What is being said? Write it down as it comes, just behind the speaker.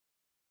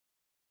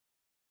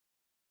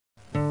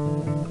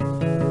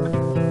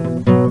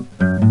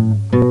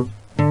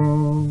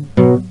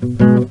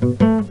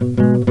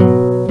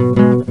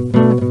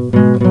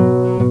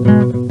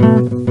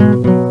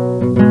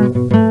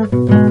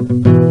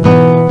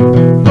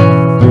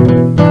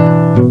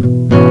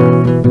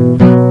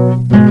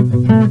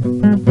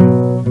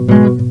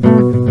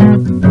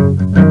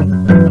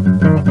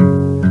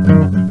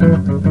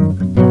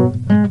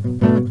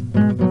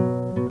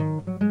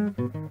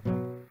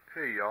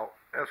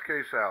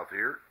SK South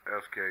here,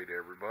 SK to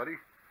everybody.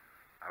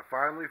 I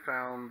finally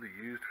found the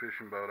used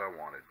fishing boat I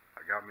wanted.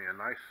 I got me a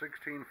nice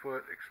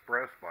 16-foot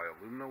Express by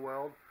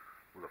AlumaWeld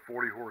with a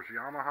 40-horse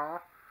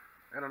Yamaha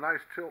and a nice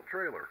tilt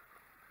trailer.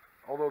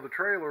 Although the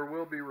trailer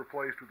will be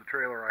replaced with the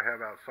trailer I have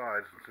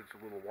outside since it's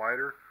a little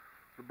wider,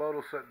 the boat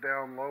will set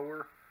down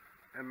lower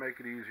and make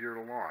it easier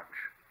to launch.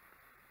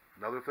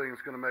 Another thing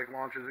that's going to make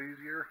launches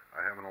easier,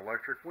 I have an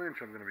electric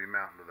winch I'm going to be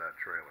mounting to that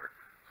trailer.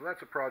 So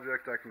that's a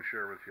project I can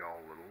share with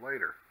y'all a little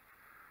later.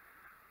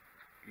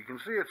 You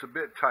can see it's a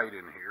bit tight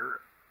in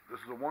here.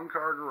 This is a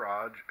one-car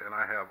garage, and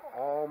I have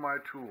all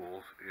my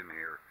tools in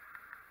here.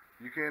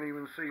 You can't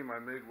even see my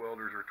MIG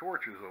welders or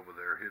torches over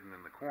there hidden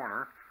in the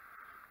corner,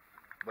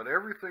 but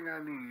everything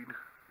I need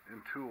in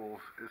tools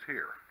is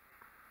here.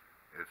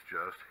 It's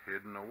just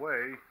hidden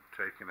away,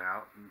 taken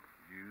out, and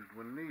used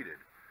when needed.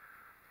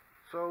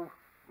 So,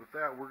 with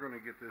that, we're going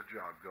to get this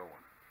job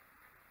going.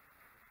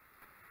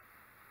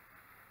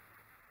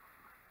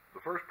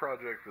 The first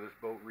project for this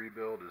boat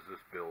rebuild is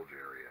this bilge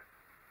area.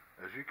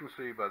 As you can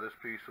see by this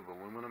piece of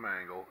aluminum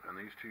angle and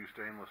these two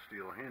stainless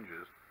steel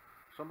hinges,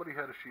 somebody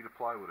had a sheet of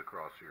plywood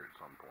across here at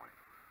some point.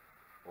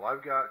 Well,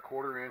 I've got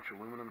 1/4-inch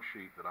aluminum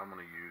sheet that I'm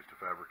going to use to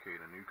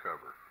fabricate a new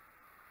cover.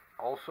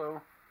 Also,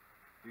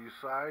 these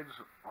sides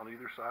on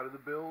either side of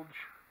the bilge,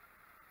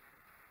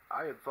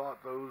 I had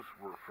thought those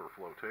were for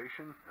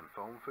flotation and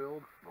foam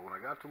filled, but when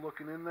I got to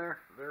looking in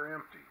there, they're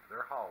empty,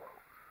 they're hollow.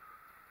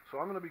 So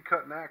I'm going to be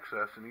cutting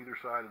access in either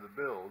side of the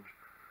bilge,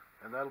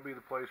 and that'll be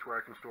the place where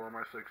I can store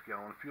my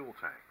 6-gallon fuel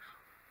tanks.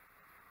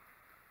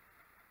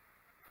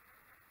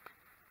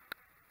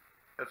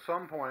 At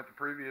some point, the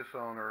previous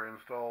owner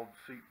installed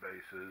seat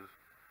bases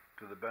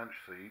to the bench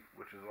seat,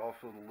 which is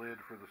also the lid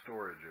for the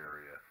storage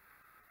area.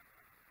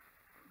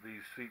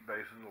 These seat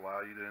bases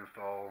allow you to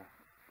install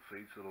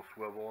seats that'll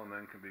swivel and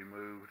then can be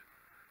moved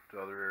to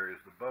other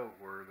areas of the boat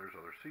where there's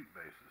other seat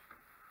bases.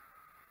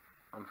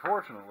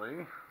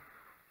 Unfortunately,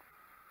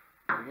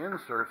 the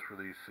inserts for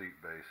these seat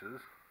bases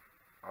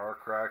are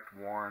cracked,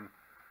 worn,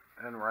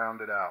 and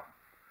rounded out.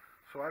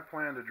 So I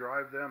plan to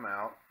drive them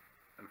out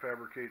and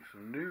fabricate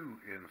some new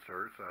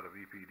inserts out of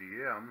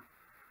EPDM,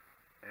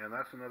 and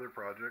that's another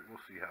project.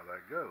 We'll see how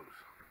that goes.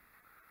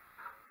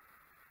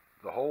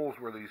 The holes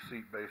where these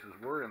seat bases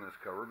were in this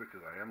cover,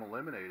 because I am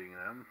eliminating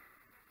them,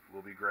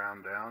 will be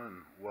ground down and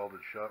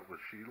welded shut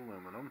with sheet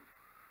aluminum.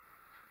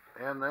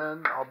 And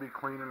then I'll be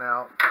cleaning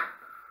out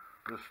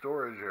the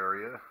storage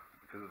area,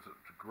 because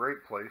it's a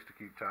great place to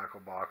keep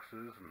tackle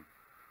boxes and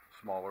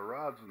smaller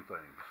rods and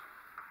things.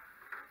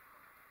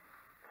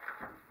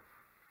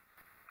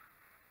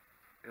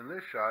 In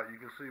this shot, you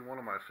can see one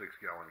of my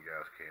 6-gallon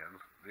gas cans.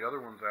 The other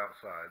one's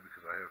outside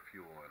because I have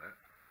fuel in it.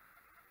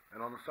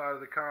 And on the side of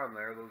the con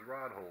there, those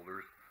rod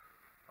holders,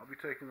 I'll be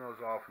taking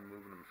those off and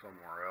moving them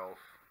somewhere else.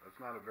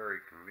 That's not a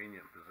very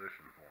convenient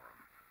position for them.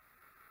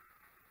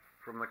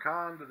 From the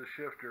con to the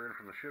shifter and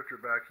from the shifter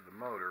back to the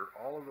motor,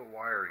 all of the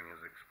wiring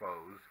is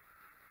exposed,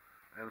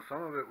 and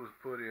some of it was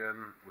put in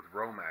with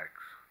Romex.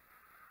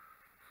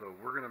 So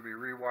we're going to be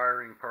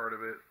rewiring part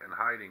of it and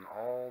hiding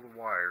all the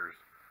wires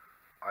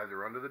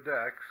either under the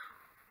decks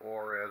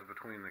or as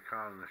between the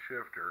con and the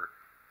shifter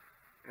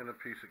in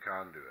a piece of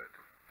conduit.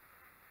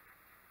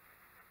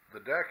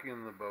 The decking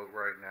in the boat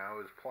right now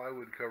is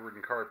plywood covered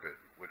in carpet,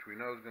 which we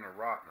know is going to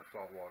rot in a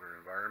saltwater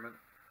environment.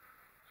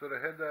 So to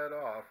head that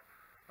off,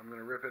 I'm going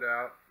to rip it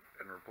out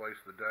and replace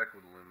the deck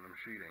with aluminum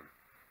sheeting.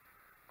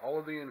 All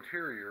of the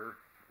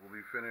interior will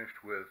be finished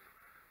with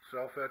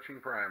self-etching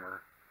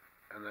primer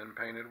and then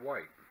painted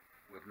white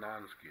with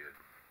non-skid.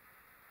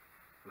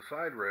 The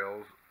side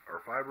rails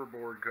are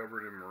fiberboard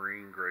covered in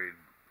marine grade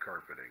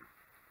carpeting.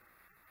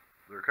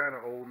 They're kind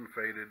of old and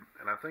faded,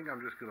 and I think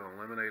I'm just going to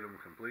eliminate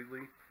them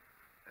completely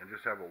and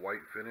just have a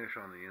white finish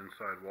on the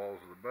inside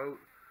walls of the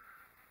boat,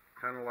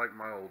 kind of like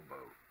my old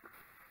boat.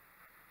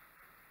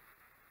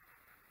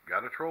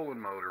 Got a trolling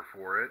motor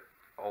for it,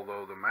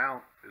 although the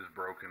mount is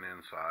broken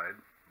inside,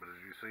 but as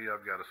you see,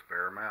 I've got a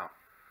spare mount.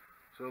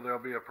 So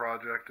there'll be a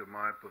project of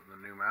mine putting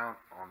the new mount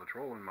on the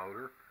trolling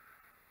motor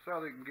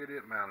so they can get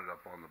it mounted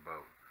up on the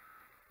boat.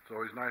 It's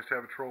always nice to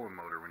have a trolling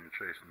motor when you're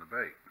chasing the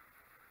bait.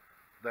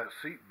 That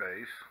seat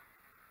base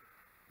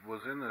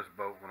was in this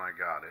boat when I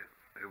got it.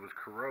 It was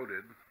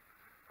corroded.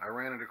 I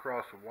ran it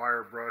across a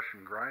wire brush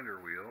and grinder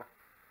wheel,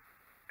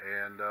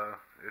 and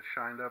it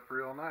shined up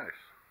real nice.